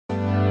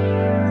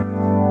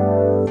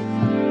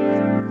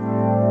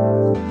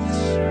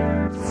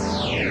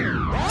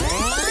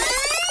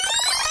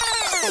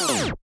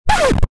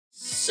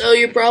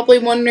you're probably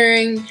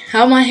wondering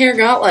how my hair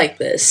got like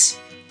this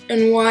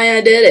and why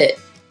I did it.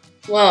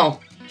 Well,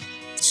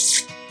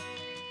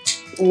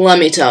 let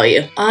me tell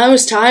you. I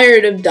was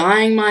tired of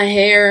dyeing my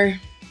hair.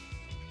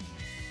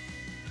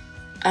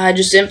 I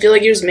just didn't feel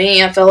like it was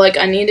me. I felt like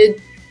I needed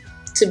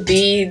to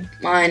be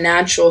my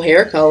natural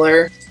hair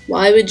color.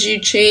 Why would you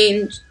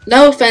change?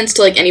 No offense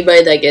to like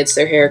anybody that gets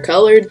their hair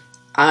colored.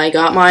 I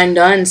got mine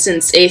done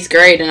since 8th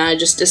grade and I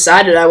just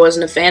decided I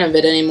wasn't a fan of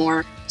it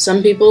anymore.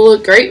 Some people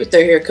look great with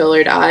their hair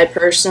colored. I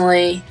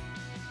personally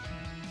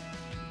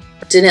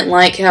didn't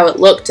like how it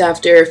looked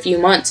after a few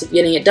months of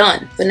getting it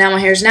done. But now my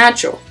hair's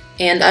natural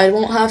and I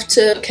won't have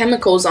to put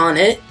chemicals on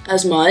it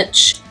as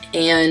much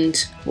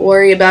and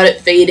worry about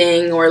it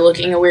fading or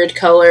looking a weird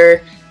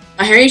color.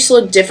 My hair used to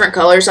look different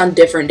colors on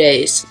different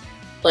days.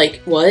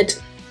 Like, what?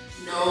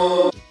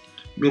 No.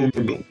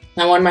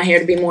 I wanted my hair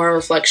to be more a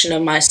reflection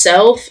of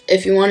myself.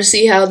 If you want to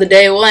see how the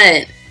day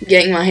went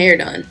getting my hair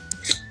done,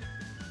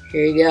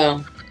 here you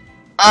go.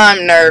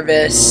 I'm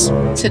nervous.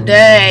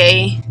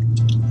 Today,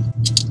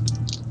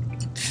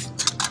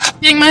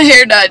 getting my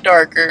hair dyed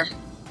darker.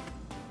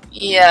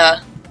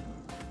 Yeah.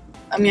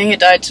 I'm getting it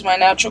dyed to my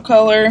natural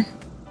color.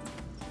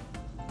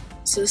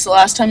 So this is the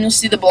last time you'll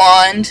see the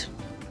blonde.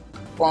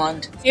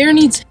 Hair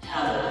needs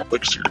help.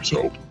 Fix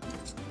yourself.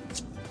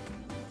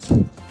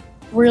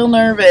 Real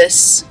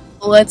nervous.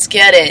 Let's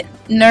get it.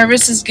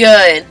 Nervous is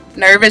good.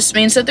 Nervous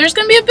means that there's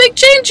gonna be a big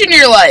change in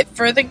your life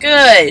for the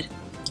good.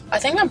 I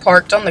think I'm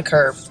parked on the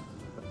curb.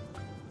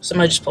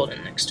 Somebody just pulled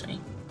in next to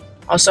me.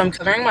 Also, I'm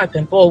covering my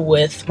pimple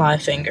with my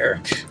finger.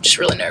 I'm just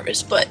really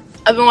nervous, but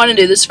I've been wanting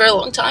to do this for a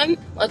long time.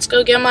 Let's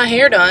go get my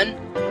hair done.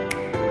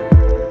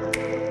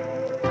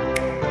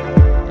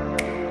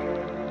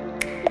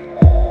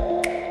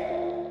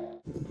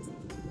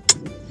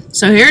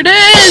 So here it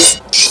is!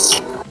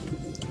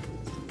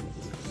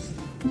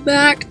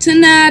 Back to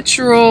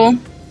natural.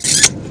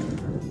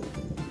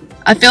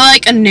 I feel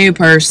like a new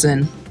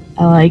person.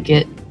 I like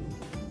it.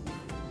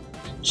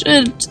 She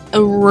did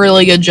a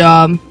really good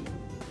job.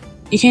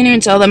 You can't even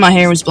tell that my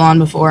hair was blonde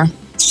before.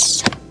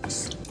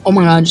 Oh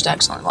my god, I just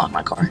accidentally locked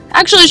my car.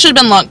 Actually, it should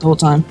have been locked the whole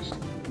time.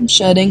 I'm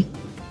shedding.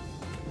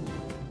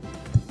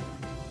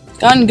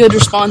 Gotten good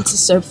responses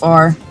so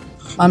far.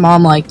 My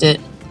mom liked it.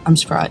 I'm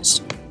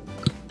surprised.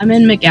 I'm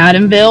in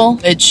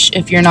McAdenville, which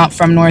if you're not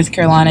from North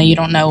Carolina, you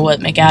don't know what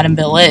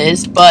McAdenville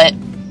is, but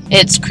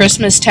it's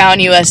Christmas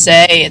Town,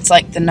 USA. It's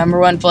like the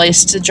 #1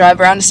 place to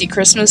drive around to see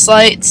Christmas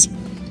lights.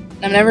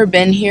 I've never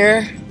been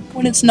here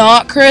when it's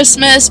not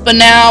Christmas, but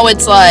now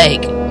it's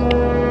like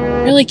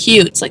really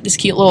cute. It's like this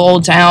cute little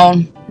old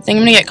town. I think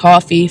I'm gonna get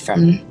coffee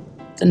from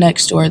the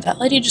next door. That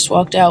lady just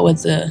walked out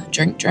with a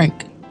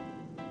drink.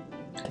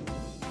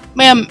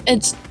 Ma'am,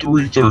 it's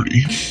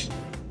 3:30.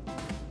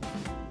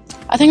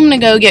 I think I'm gonna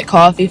go get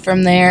coffee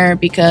from there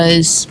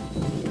because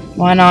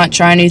why not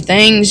try new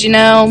things, you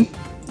know?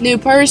 New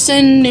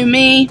person, new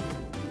me.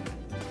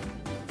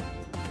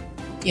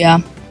 Yeah.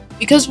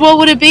 Because what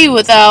would it be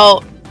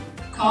without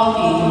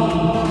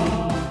coffee?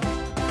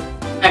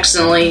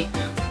 Accidentally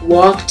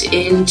walked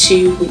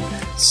into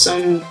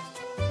some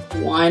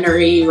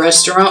winery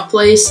restaurant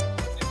place,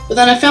 but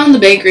then I found the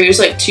bakery. It was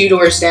like 2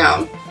 doors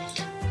down.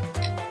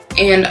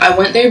 And I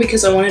went there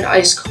because I wanted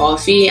iced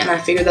coffee and I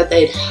figured that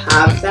they'd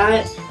have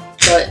that.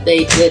 But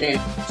they didn't.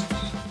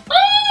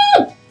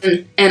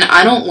 And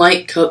I don't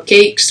like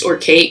cupcakes or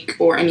cake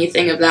or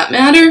anything of that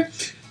matter,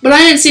 but I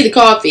didn't see the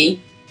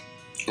coffee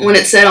when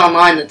it said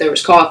online that there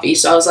was coffee,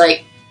 so I was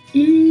like,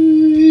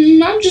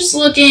 I'm just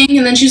looking,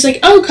 and then she was like,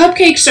 oh,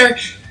 cupcakes are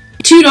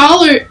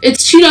 $2,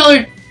 it's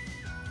 $2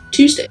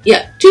 Tuesday.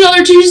 Yeah,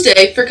 $2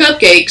 Tuesday for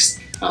cupcakes.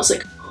 I was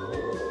like,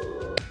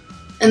 oh.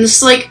 And this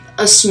is like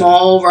a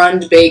small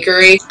run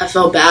bakery. I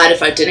felt bad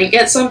if I didn't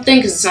get something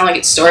because it's not like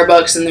it's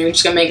Starbucks and they're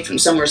just gonna make it from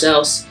somewhere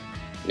else.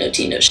 No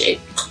tea, no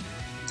shade.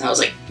 I was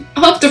like,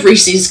 I'll have the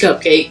Reese's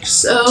cupcake.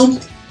 So,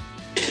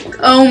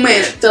 oh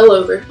man, it fell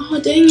over.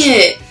 Oh dang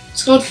it!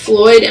 It's called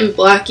Floyd and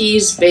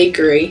Blackie's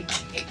Bakery.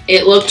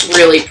 It looked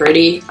really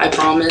pretty, I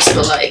promise,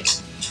 but like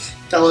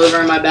fell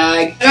over in my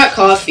bag. I got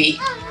coffee.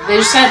 They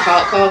just had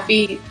hot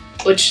coffee,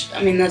 which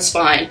I mean that's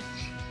fine.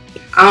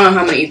 I don't know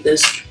how I'm gonna eat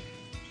this.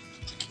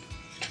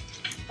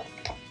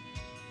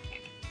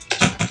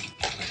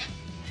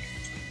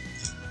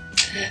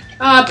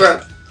 Ah, bro.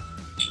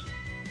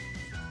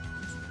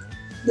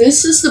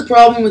 This is the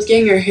problem with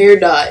getting your hair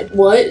dyed.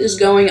 What is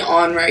going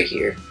on right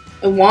here?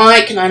 And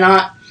why can I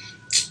not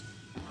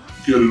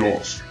Get it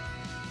off.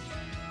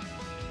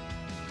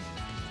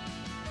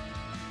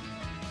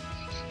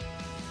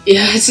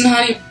 Yeah, it's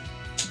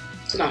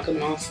not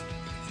coming off.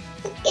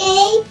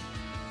 Okay.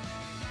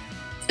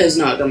 It's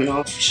not coming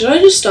off. Should I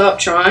just stop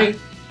trying?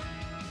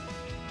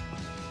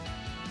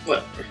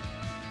 Whatever.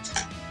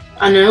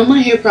 I know my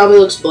hair probably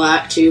looks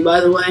black too,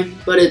 by the way,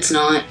 but it's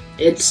not.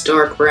 It's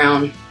dark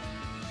brown.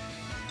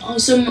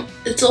 Also,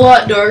 it's a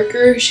lot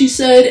darker, she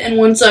said, and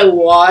once I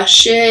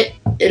wash it,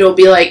 it'll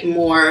be like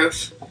more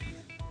of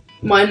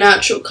my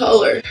natural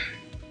color.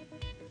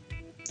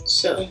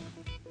 So,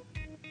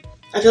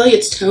 I feel like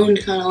it's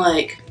toned kind of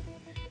like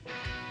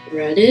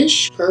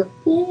reddish,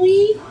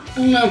 purpley. I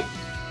don't know.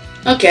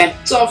 Okay,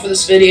 that's all for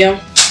this video.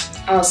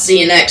 I'll see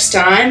you next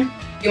time.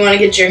 If you want to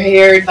get your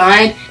hair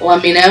dyed,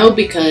 let me know,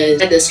 because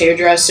this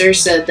hairdresser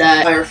said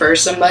that if I refer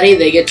somebody,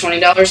 they get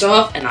 $20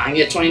 off, and I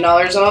get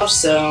 $20 off,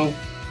 so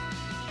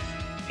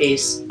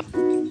peace.